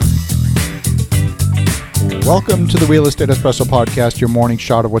Welcome to the Real Estate Espresso Podcast, your morning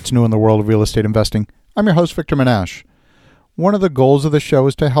shot of what's new in the world of real estate investing. I'm your host, Victor Menashe. One of the goals of the show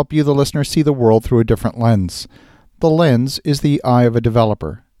is to help you, the listener, see the world through a different lens. The lens is the eye of a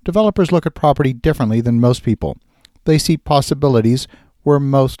developer. Developers look at property differently than most people. They see possibilities where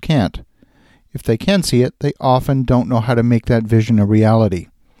most can't. If they can see it, they often don't know how to make that vision a reality.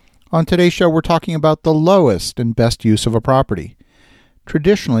 On today's show, we're talking about the lowest and best use of a property.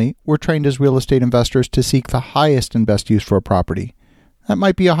 Traditionally, we're trained as real estate investors to seek the highest and best use for a property. That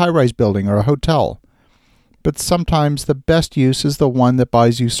might be a high-rise building or a hotel. But sometimes the best use is the one that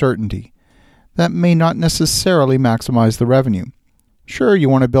buys you certainty. That may not necessarily maximize the revenue. Sure, you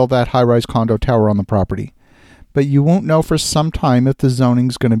want to build that high-rise condo tower on the property, but you won't know for some time if the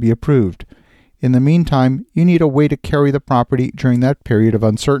zoning's going to be approved. In the meantime, you need a way to carry the property during that period of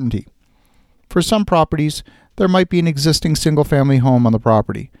uncertainty. For some properties, there might be an existing single-family home on the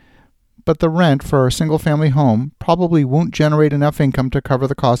property, but the rent for a single-family home probably won't generate enough income to cover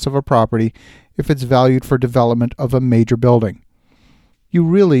the cost of a property if it's valued for development of a major building. You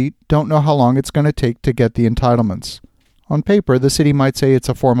really don't know how long it's going to take to get the entitlements. On paper, the city might say it's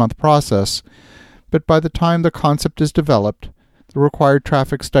a 4-month process, but by the time the concept is developed, the required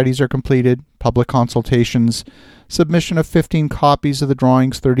traffic studies are completed, public consultations, submission of 15 copies of the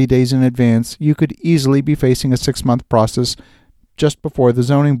drawings 30 days in advance, you could easily be facing a 6-month process just before the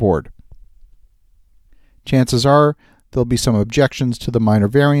zoning board. Chances are there'll be some objections to the minor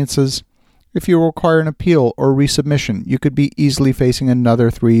variances. If you require an appeal or resubmission, you could be easily facing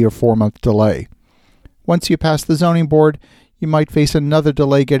another 3 or 4 month delay. Once you pass the zoning board, you might face another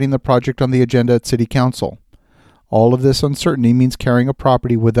delay getting the project on the agenda at City Council. All of this uncertainty means carrying a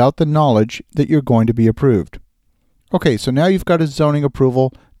property without the knowledge that you're going to be approved. Okay, so now you've got a zoning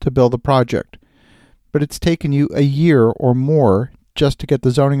approval to build the project, but it's taken you a year or more just to get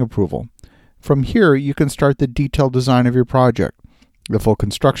the zoning approval. From here, you can start the detailed design of your project. The full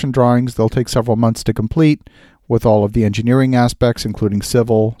construction drawings, they'll take several months to complete, with all of the engineering aspects, including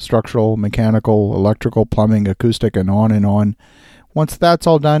civil, structural, mechanical, electrical, plumbing, acoustic, and on and on. Once that's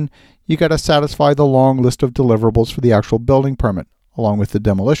all done, you got to satisfy the long list of deliverables for the actual building permit, along with the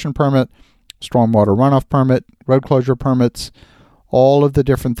demolition permit, stormwater runoff permit, road closure permits, all of the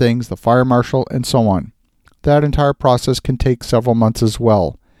different things, the fire marshal, and so on. That entire process can take several months as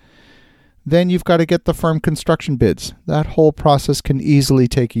well. Then you've got to get the firm construction bids. That whole process can easily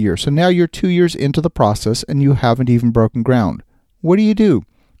take a year. So now you're 2 years into the process and you haven't even broken ground. What do?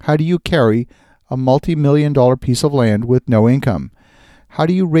 How do you carry a multi-million-dollar piece of land with no income? How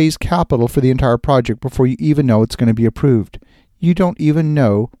do you raise capital for the entire project before you even know it's going to be approved? You don't even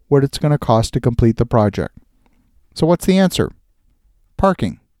know what it's going to cost to complete the project. So what's the answer?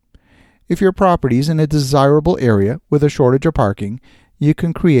 Parking. If your property is in a desirable area with a shortage of parking, you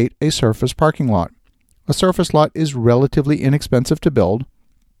can create a surface parking lot. A surface lot is relatively inexpensive to build.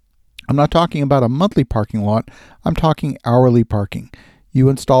 I'm not talking about a monthly parking lot. I'm talking hourly parking. You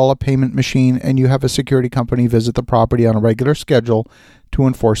install a payment machine and you have a security company visit the property on a regular schedule to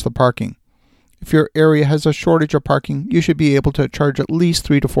enforce the parking. If your area has a shortage of parking, you should be able to charge at least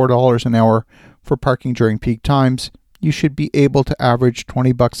 $3 to $4 an hour for parking during peak times. You should be able to average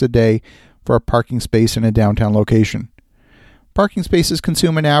 $20 a day for a parking space in a downtown location. Parking spaces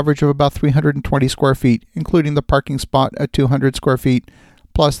consume an average of about 320 square feet, including the parking spot at 200 square feet,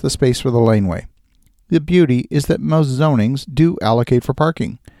 plus the space for the laneway. The beauty is that most zonings do allocate for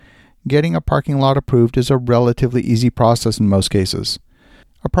parking. Getting a parking lot approved is a relatively easy process in most cases.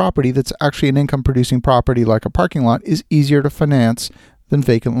 A property that's actually an income-producing property like a parking lot is easier to finance than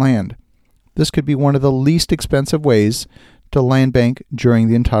vacant land. This could be one of the least expensive ways to land bank during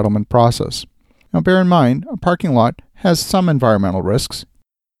the entitlement process. Now bear in mind, a parking lot has some environmental risks.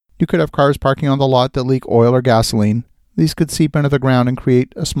 You could have cars parking on the lot that leak oil or gasoline. These could seep into the ground and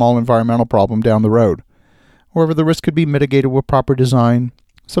create a small environmental problem down the road. However, the risk could be mitigated with proper design,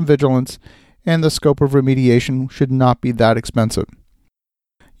 some vigilance, and the scope of remediation should not be that expensive.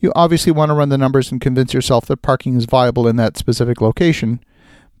 You obviously want to run the numbers and convince yourself that parking is viable in that specific location,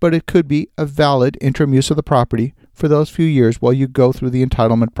 but it could be a valid interim use of the property for those few years while you go through the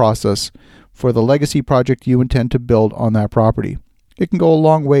entitlement process for the legacy project you intend to build on that property. It can go a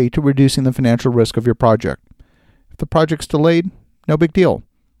long way to reducing the financial risk of your project. If the project's delayed, no big deal.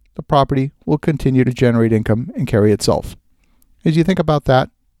 The property will continue to generate income and carry itself. As you think about that,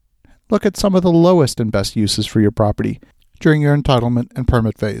 look at some of the lowest and best uses for your property during your entitlement and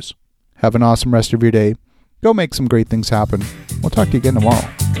permit phase. Have an awesome rest of your day. Go make some great things happen. We'll talk to you again tomorrow.